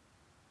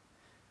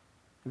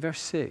 Verse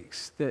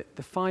 6, the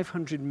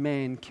 500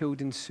 men killed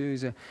in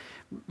Susa.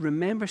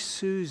 Remember,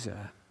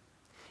 Susa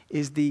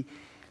is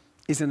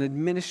an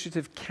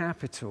administrative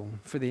capital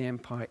for the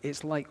empire.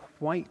 It's like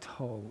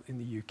Whitehall in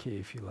the UK,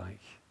 if you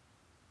like.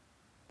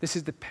 This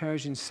is the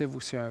Persian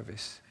civil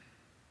service.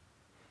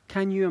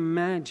 Can you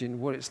imagine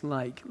what it's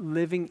like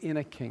living in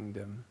a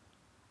kingdom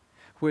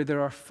where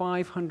there are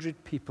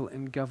 500 people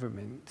in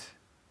government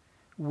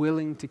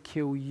willing to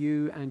kill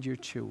you and your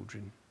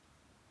children?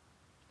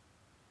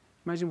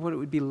 Imagine what it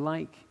would be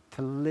like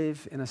to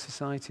live in a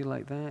society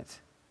like that.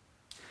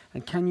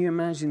 And can you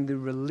imagine the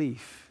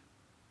relief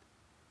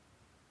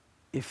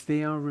if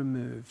they are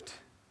removed?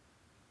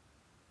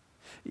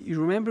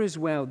 You remember as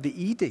well,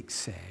 the edict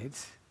said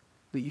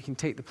that you can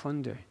take the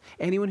plunder.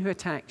 Anyone who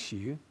attacks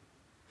you,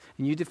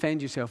 and you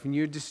defend yourself,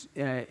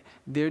 and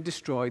they're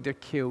destroyed, they're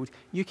killed,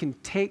 you can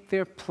take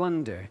their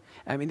plunder.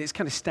 I mean, it's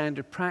kind of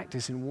standard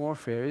practice in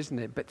warfare, isn't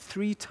it? But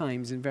 3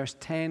 times in verse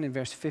 10, in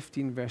verse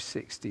 15, and verse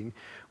 16,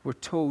 we're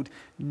told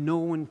no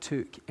one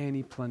took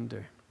any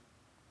plunder.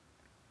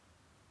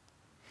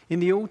 In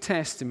the Old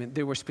Testament,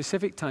 there were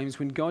specific times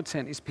when God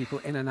sent his people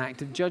in an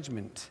act of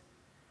judgment.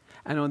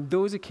 And on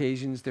those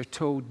occasions, they're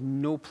told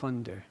no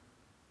plunder.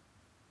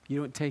 You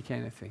don't take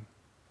anything.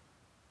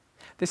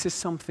 This is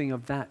something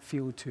of that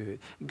feel to it.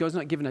 God's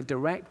not given a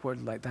direct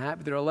word like that,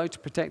 but they're allowed to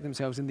protect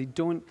themselves, and they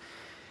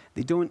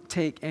don't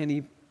take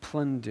any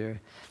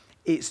plunder.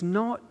 It's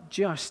not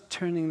just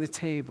turning the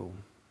table.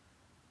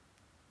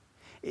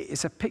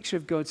 It's a picture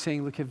of God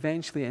saying, look,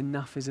 eventually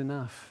enough is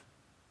enough.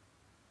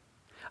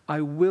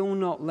 I will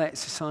not let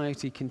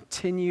society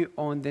continue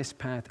on this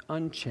path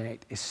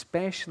unchecked,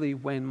 especially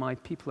when my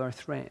people are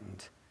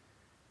threatened.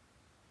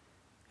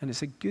 And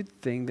it's a good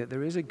thing that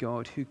there is a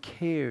God who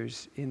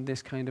cares in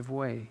this kind of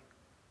way.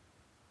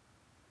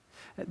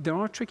 There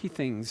are tricky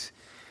things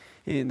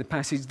in the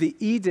passage. The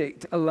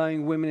edict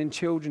allowing women and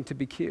children to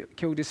be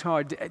killed is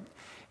hard.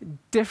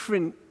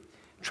 Different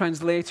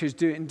translators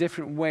do it in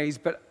different ways,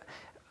 but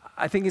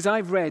I think as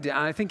I've read it,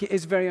 I think it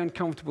is very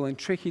uncomfortable and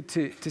tricky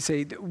to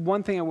say.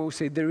 One thing I will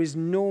say, there is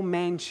no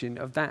mention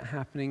of that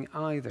happening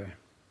either.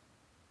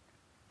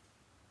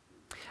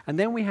 And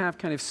then we have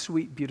kind of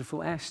sweet,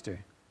 beautiful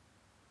Esther.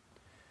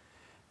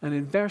 And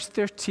in verse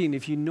 13,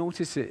 if you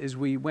notice it as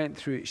we went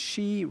through it,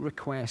 she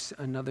requests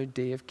another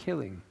day of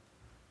killing.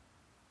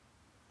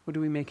 What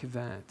do we make of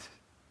that?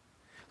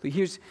 Look,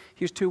 here's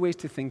 2 ways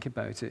to think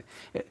about it.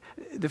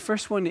 The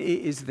first one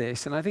is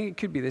this, and I think it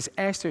could be this.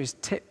 Esther is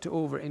tipped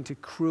over into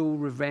cruel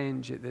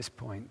revenge at this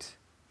point.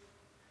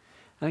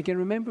 And again,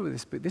 remember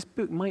with this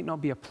book might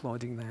not be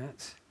applauding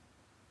that.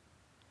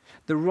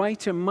 The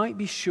writer might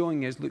be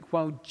showing us, look,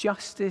 while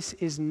justice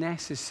is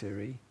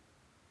necessary,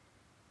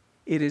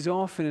 it is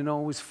often and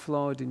always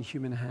flawed in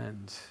human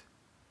hands.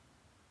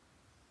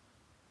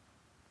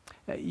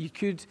 You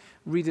could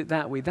read it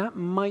that way. That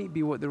might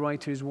be what the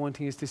writer is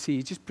wanting us to see.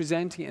 He's just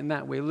presenting it in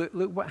that way.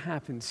 Look what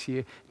happens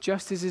here.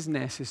 Justice is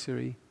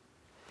necessary,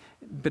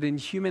 but in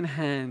human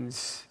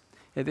hands,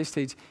 at this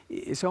stage,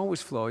 it's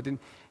always flawed. And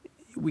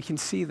we can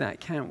see that,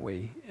 can't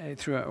we,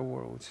 throughout our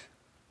world.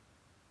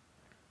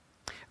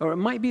 Or it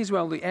might be as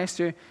well that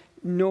Esther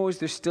knows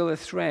there's still a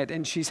threat,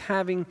 and she's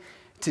having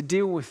to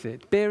deal with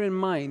it. Bear in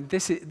mind,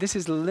 this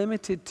is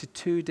limited to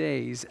 2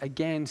 days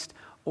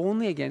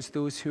only against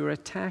those who are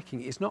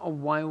attacking. It's not a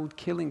wild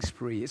killing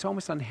spree. It's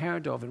almost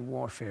unheard of in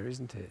warfare,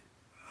 isn't it?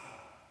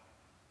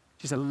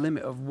 Just a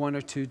limit of 1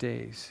 or 2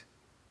 days.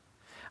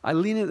 I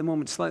lean at the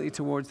moment slightly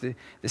towards the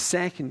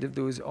second of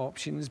those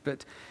options,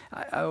 but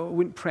I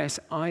wouldn't press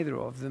either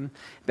of them.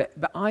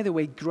 But either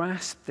way,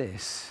 grasp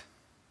this.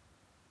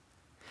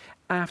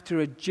 After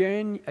a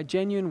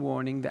genuine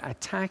warning that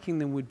attacking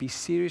them would be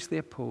seriously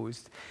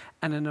opposed,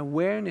 and an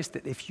awareness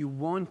that if you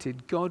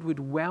wanted, God would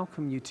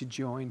welcome you to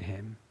join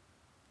him,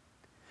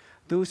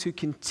 those who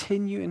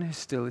continue in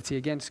hostility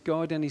against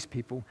God and his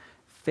people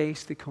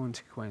face the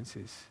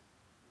consequences.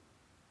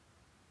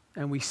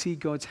 And we see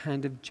God's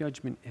hand of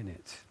judgment in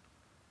it.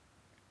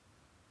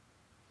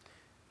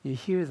 You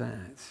hear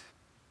that?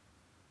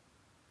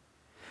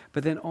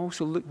 But then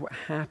also look what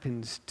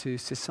happens to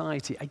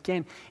society.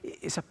 Again,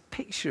 it's a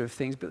picture of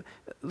things, but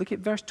look at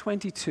verse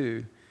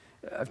 22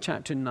 of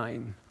chapter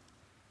 9.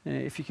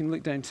 If you can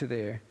look down to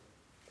there.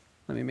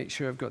 Let me make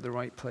sure I've got the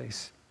right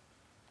place.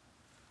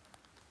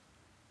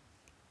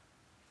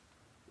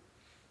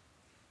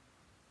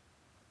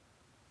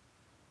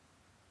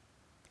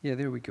 Yeah,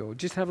 there we go.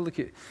 Just have a look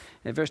at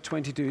verse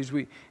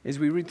 22 as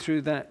we read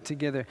through that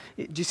together.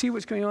 Do you see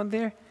what's going on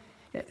there?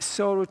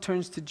 Sorrow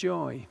turns to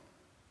joy.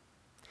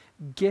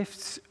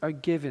 Gifts are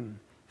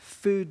given.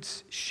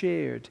 Foods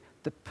shared.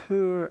 The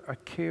poor are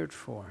cared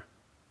for.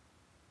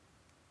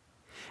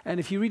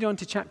 And if you read on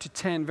to chapter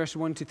 10, verse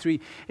 1 to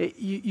 3,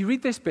 you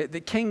read this bit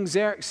that King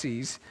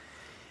Xerxes,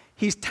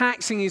 he's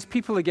taxing his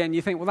people again.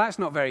 You think, well, that's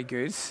not very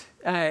good.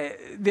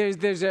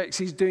 There's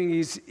Xerxes doing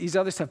his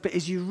other stuff. But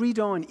as you read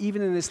on,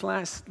 even in this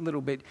last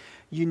little bit,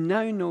 you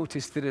now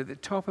notice that at the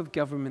top of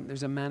government,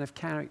 there's a man of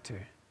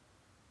character.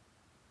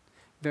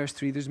 Verse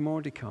 3, there's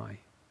Mordecai,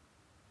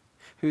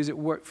 who is at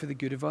work for the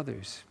good of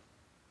others.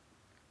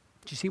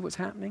 Do you see what's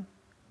happening?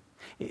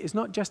 It's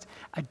not just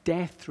a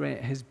death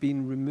threat has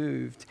been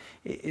removed.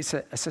 It's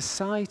a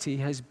society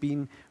has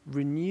been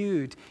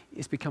renewed.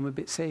 It's become a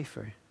bit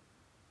safer,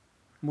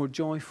 more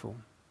joyful,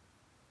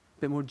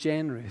 a bit more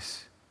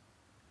generous,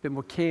 a bit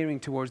more caring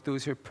towards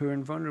those who are poor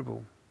and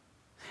vulnerable.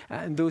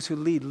 And those who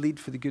lead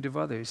for the good of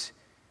others.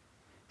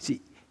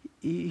 See,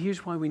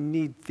 here's why we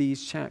need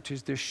these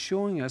chapters. They're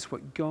showing us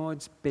what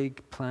God's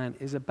big plan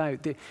is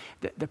about.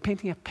 They're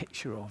painting a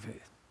picture of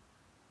it.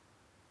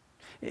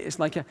 It's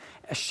like a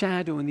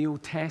shadow in the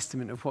Old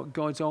Testament of what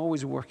God's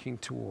always working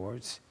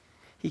towards.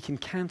 He can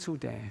cancel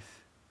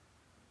death,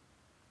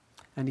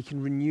 and he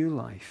can renew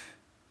life.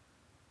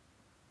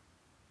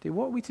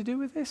 What are we to do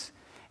with this?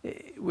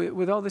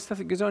 with all the stuff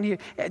that goes on here.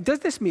 Does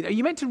this mean, are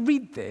you meant to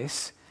read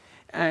this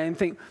and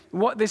think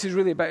what this is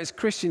really about is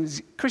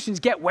Christians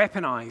get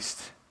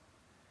weaponized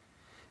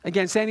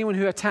against anyone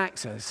who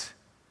attacks us?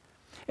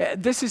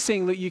 This is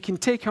saying, look, you can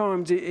take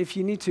arms if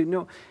you need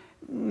to.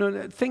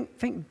 No,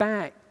 think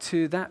back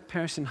to that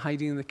person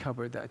hiding in the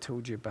cupboard that I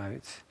told you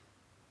about.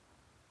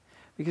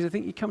 Because I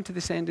think you come to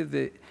this end of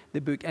the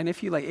book, and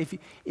if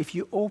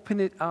you open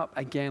it up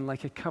again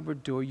like a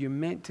cupboard door, you're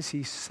meant to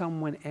see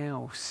someone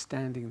else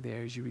standing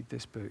there as you read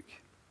this book.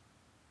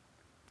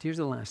 Here's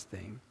the last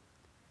thing.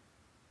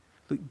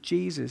 Look,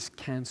 Jesus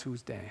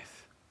cancels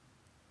death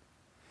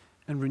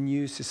and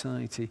renews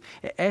society.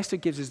 Esther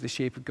gives us the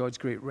shape of God's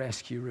great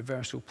rescue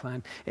reversal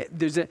plan.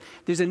 There's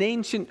an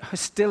ancient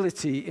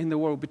hostility in the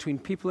world between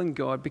people and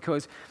God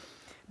because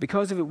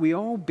of it we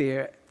all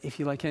bear, if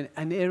you like,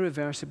 an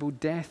irreversible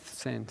death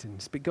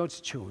sentence. But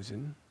God's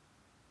chosen.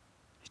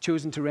 He's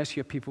chosen to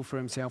rescue people for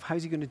himself.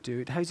 How's he going to do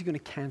it? How's he going to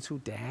cancel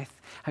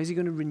death? How's he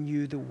going to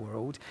renew the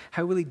world?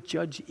 How will he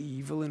judge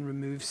evil and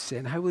remove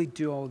sin? How will he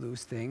do all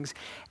those things?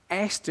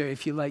 Esther,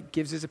 if you like,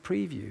 gives us a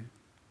preview.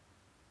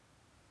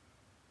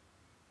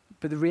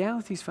 But the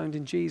reality is found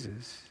in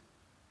Jesus.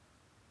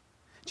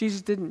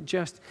 Jesus didn't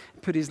just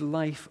put his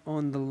life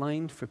on the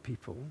line for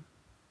people.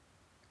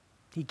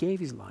 He gave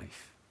his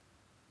life.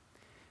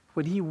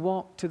 When he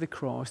walked to the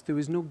cross, there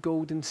was no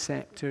golden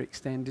scepter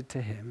extended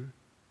to him.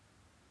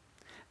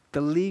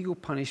 The legal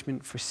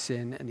punishment for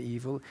sin and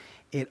evil,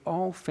 it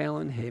all fell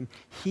on him.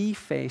 He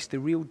faced the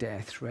real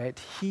death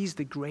threat. He's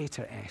the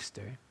greater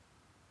Esther.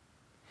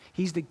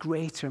 He's the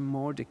greater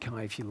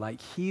Mordecai, if you like.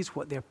 He's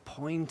what they're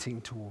pointing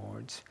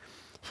towards.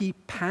 He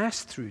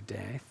passed through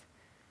death,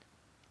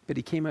 but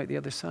he came out the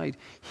other side.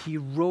 He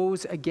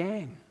rose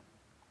again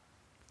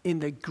in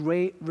the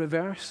great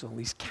reversal.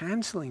 He's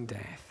canceling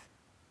death.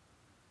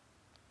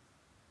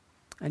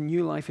 A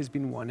new life has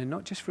been won, and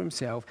not just for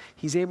himself.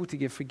 He's able to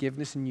give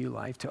forgiveness and new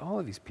life to all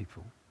of his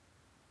people.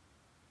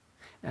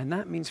 And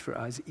that means for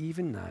us,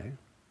 even now,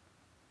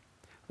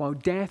 while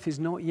death has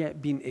not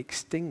yet been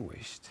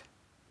extinguished,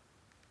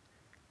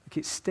 look,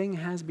 its sting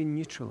has been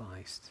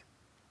neutralized.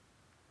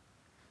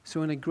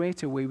 So in a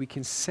greater way, we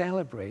can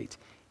celebrate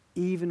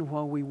even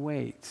while we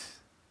wait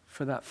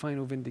for that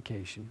final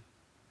vindication.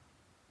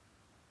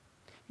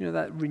 You know,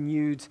 that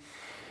renewed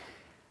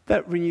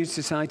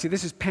society.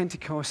 This is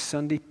Pentecost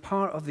Sunday.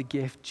 Part of the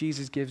gift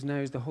Jesus gives now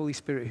is the Holy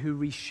Spirit who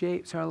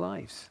reshapes our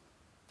lives.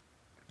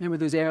 Remember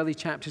those early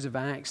chapters of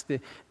Acts, the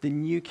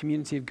new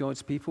community of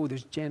God's people.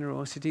 There's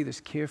generosity,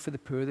 there's care for the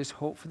poor, there's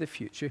hope for the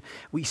future.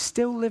 We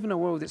still live in a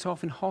world that's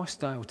often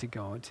hostile to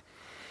God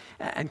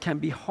and can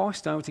be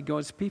hostile to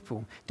God's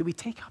people. Do we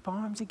take up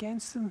arms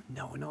against them?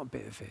 No, not a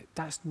bit of it.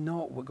 That's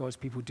not what God's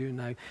people do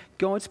now.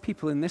 God's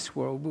people in this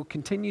world will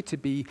continue to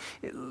be,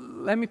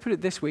 let me put it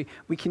this way,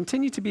 we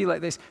continue to be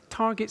like this,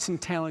 targets and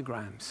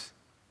telegrams.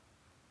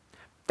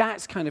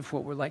 That's kind of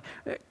what we're like.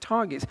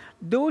 Targets.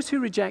 Those who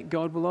reject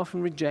God will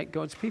often reject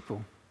God's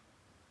people.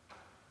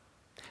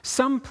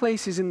 Some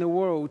places in the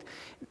world,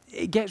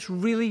 it gets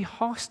really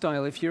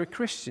hostile if you're a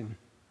Christian.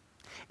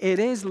 It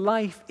is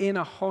life in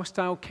a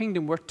hostile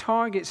kingdom. We're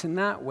targets in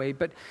that way,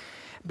 but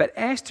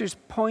Esther's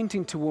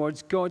pointing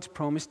towards God's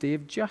promised day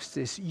of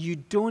justice. You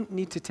don't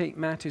need to take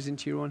matters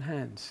into your own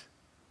hands.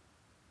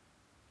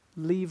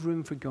 Leave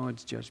room for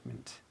God's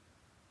judgment.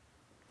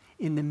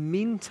 In the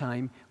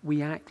meantime,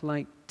 we act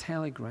like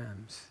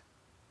telegrams.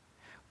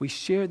 We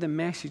share the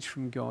message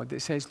from God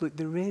that says, look,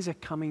 there is a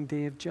coming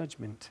day of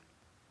judgment.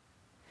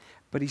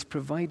 But he's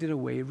provided a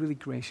way, really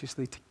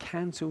graciously, to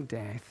cancel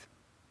death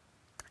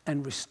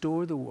and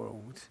restore the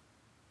world.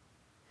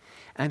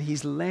 And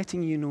he's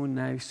letting you know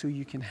now so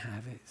you can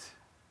have it.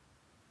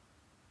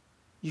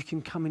 You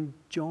can come and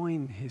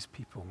join his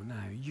people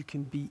now. You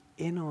can be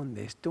in on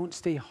this. Don't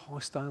stay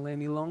hostile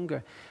any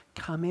longer.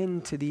 Come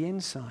into the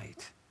inside.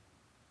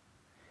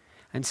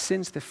 And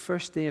since the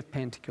first day of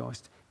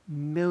Pentecost,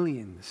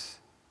 millions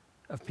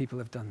of people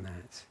have done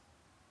that.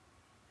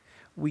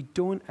 We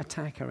don't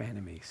attack our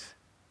enemies.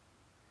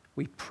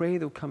 We pray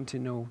they'll come to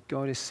know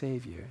God as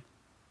Savior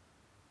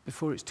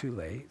before it's too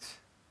late.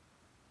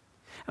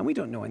 And we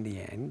don't know in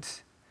the end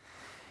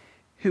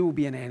who will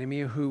be an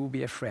enemy or who will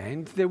be a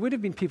friend. There would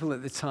have been people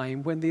at the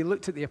time when they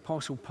looked at the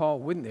Apostle Paul,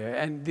 wouldn't there?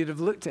 And they'd have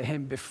looked at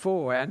him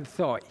before and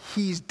thought,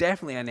 he's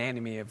definitely an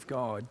enemy of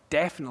God,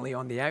 definitely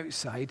on the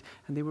outside,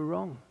 and they were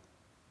wrong.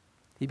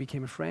 He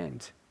became a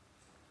friend.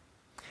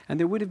 And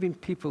there would have been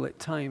people at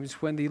times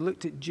when they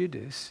looked at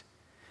Judas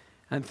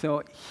and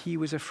thought he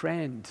was a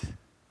friend,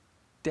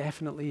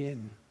 definitely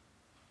in.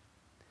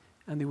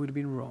 And they would have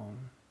been wrong.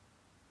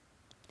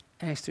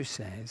 Esther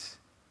says,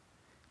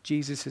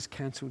 Jesus has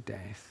cancelled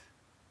death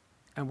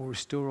and will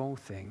restore all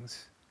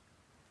things.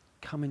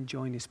 Come and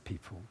join his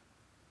people.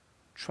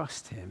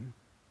 Trust him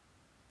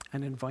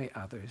and invite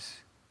others.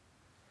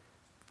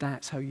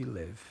 That's how you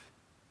live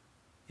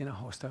in a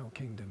hostile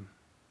kingdom.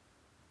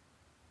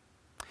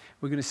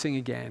 We're going to sing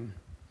again,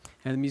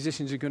 and the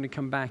musicians are going to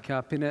come back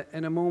up.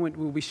 In a moment,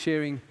 we'll be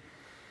sharing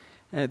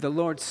the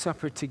Lord's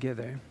Supper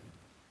together.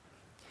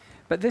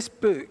 But this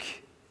book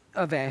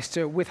of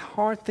Esther, with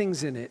hard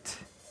things in it,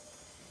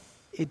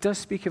 it does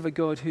speak of a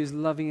God who is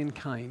loving and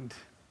kind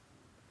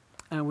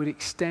and would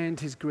extend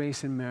his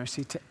grace and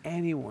mercy to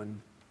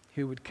anyone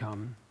who would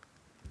come.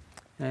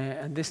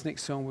 And this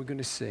next song we're going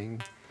to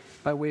sing,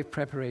 by way of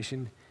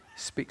preparation,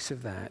 speaks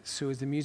of that. So as the music